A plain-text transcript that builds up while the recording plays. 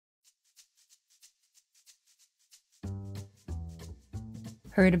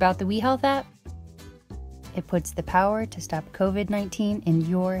Heard about the WeHealth app? It puts the power to stop COVID-19 in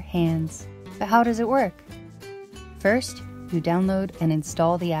your hands. But how does it work? First, you download and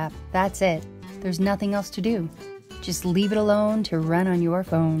install the app. That's it. There's nothing else to do. Just leave it alone to run on your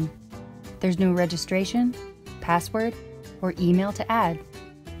phone. There's no registration, password, or email to add.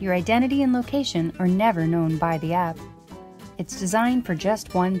 Your identity and location are never known by the app. It's designed for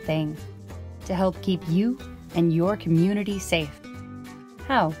just one thing: to help keep you and your community safe.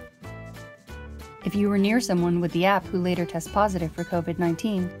 How? If you were near someone with the app who later tests positive for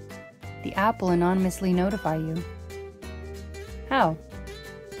COVID-19, the app will anonymously notify you. How?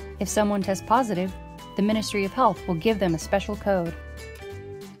 If someone tests positive, the Ministry of Health will give them a special code.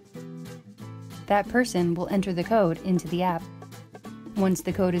 That person will enter the code into the app. Once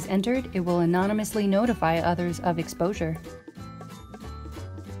the code is entered, it will anonymously notify others of exposure.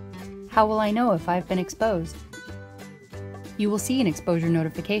 How will I know if I've been exposed? You will see an exposure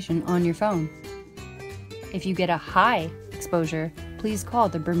notification on your phone. If you get a high exposure, please call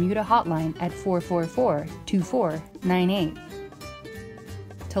the Bermuda hotline at 444-2498.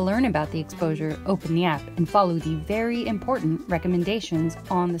 To learn about the exposure, open the app and follow the very important recommendations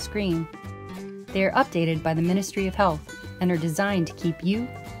on the screen. They are updated by the Ministry of Health and are designed to keep you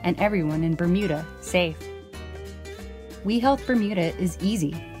and everyone in Bermuda safe. WeHealth Bermuda is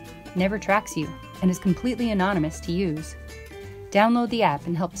easy, never tracks you, and is completely anonymous to use. Download the app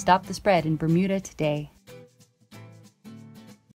and help stop the spread in Bermuda today.